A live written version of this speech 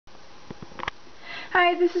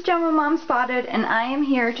Hi, this is Jen with Mom Spotted, and I am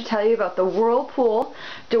here to tell you about the Whirlpool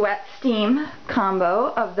Duet Steam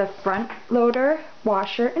combo of the front loader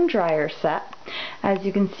washer and dryer set. As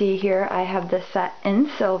you can see here, I have this set in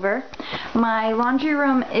silver. My laundry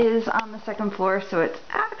room is on the second floor, so it's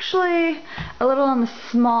actually a little on the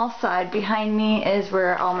small side. Behind me is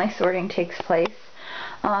where all my sorting takes place.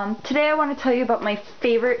 Today I want to tell you about my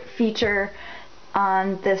favorite feature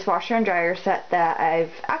on this washer and dryer set that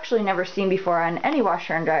I've actually never seen before on any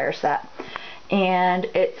washer and dryer set, and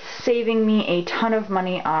it's saving me a ton of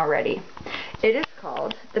money already. It is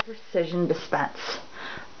called the Precision Dispense.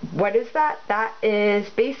 What is that? That is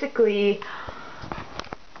basically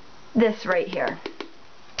this right here.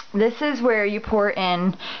 This is where you pour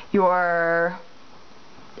in your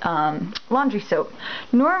laundry soap.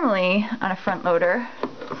 Normally on a front loader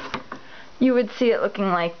you would see it looking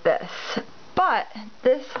like this. But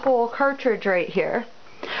this whole cartridge right here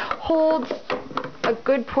holds a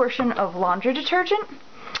good portion of laundry detergent,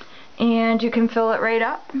 and you can fill it right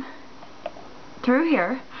up through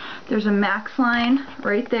here. There's a max line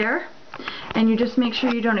right there, and you just make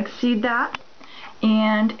sure you don't exceed that,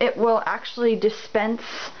 and it will actually dispense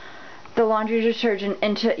the laundry detergent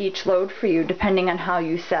into each load for you depending on how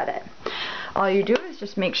you set it. All you do is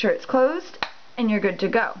just make sure it's closed and you're good to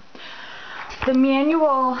go. The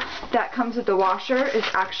manual that comes with the washer is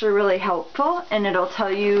actually really helpful, and it'll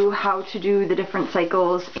tell you how to do the different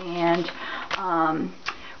cycles and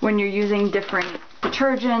when you're using different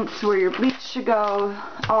detergents, where your bleach should go,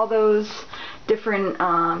 all those different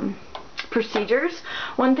procedures.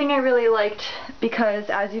 One thing I really liked, because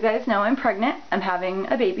as you guys know, I'm pregnant, I'm having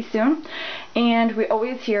a baby soon, and we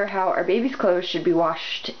always hear how our baby's clothes should be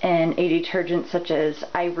washed in a detergent such as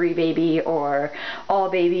Ivory Baby or All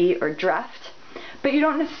Baby or Dreft, but you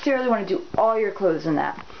don't necessarily want to do all your clothes in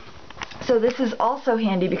that. So this is also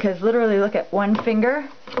handy because literally look at one finger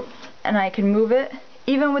and I can move it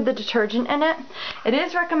even with the detergent in it. It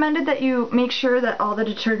is recommended that you make sure that all the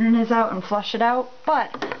detergent is out and flush it out,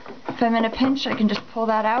 but if I'm in a pinch I can just pull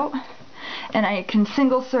that out and I can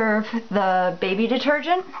single serve the baby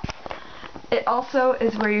detergent. It also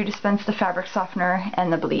is where you dispense the fabric softener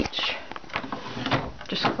and the bleach.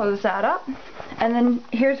 Just close that up, and then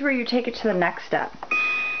here's where you take it to the next step.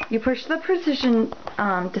 You push the Precision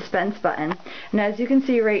Dispense button, and as you can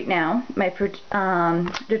see right now, my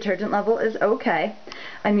detergent level is okay.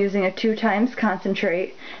 I'm using a 2 times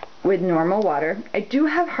concentrate with normal water. I do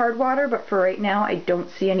have hard water, but for right now I don't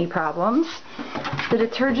see any problems. The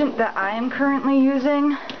detergent that I am currently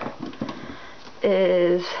using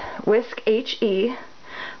is Whisk HE,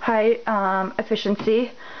 high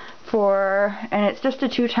efficiency and it's just a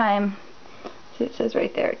 2-time, see it says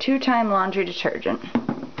right there, 2-time laundry detergent.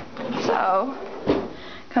 So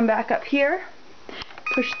come back up here,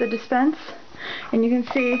 push the dispense, and you can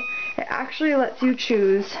see it actually lets you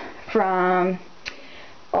choose from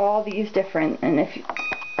all these different, and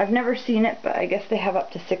I've never seen it, but I guess they have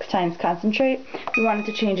up to 6 times concentrate. If you wanted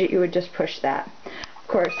to change it, you would just push that. Of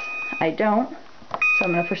course I don't, so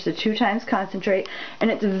I'm going to push the 2 times concentrate, and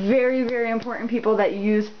it's very, very important, people, that you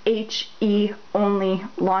use HE only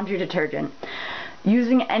laundry detergent.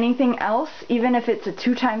 Using anything else, even if it's a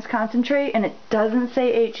 2 times concentrate and it doesn't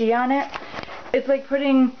say HE on it, it's like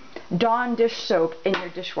putting Dawn dish soap in your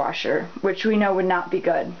dishwasher, which we know would not be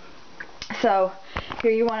good. So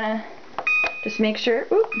here you want to just make sure,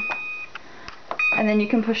 and then you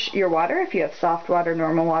can push your water if you have soft water,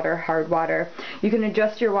 normal water, hard water. You can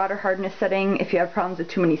adjust your water hardness setting if you have problems with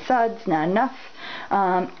too many suds, not enough.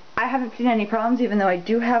 I haven't seen any problems, even though I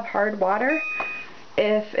do have hard water.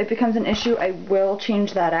 If it becomes an issue, I will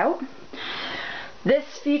change that out. This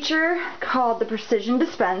feature, called the Precision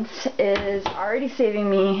Dispense, is already saving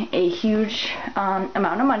me a huge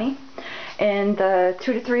amount of money. In the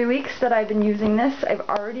 2 to 3 weeks that I've been using this, I've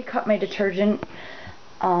already cut my detergent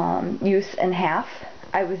use in half.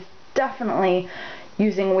 I was definitely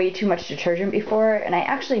using way too much detergent before, and I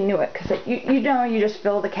actually knew it, because you know, you just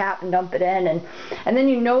fill the cap and dump it in, and then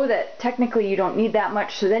you know that technically you don't need that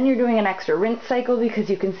much, so then you're doing an extra rinse cycle because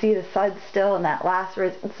you can see the suds still in that last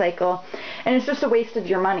rinse cycle, and it's just a waste of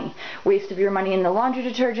your money. Waste of your money in the laundry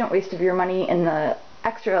detergent, waste of your money in the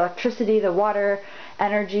extra electricity, the water,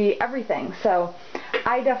 energy, everything. So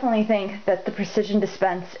I definitely think that the Precision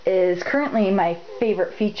Dispense is currently my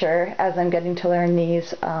favorite feature as I'm getting to learn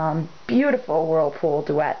these beautiful Whirlpool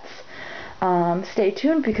Duets. Stay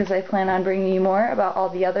tuned, because I plan on bringing you more about all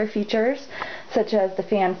the other features, such as the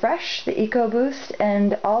Fan Fresh, the Eco Boost,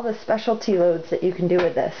 and all the specialty loads that you can do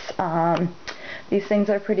with this. These things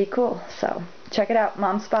are pretty cool, so check it out,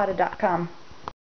 momspotted.com.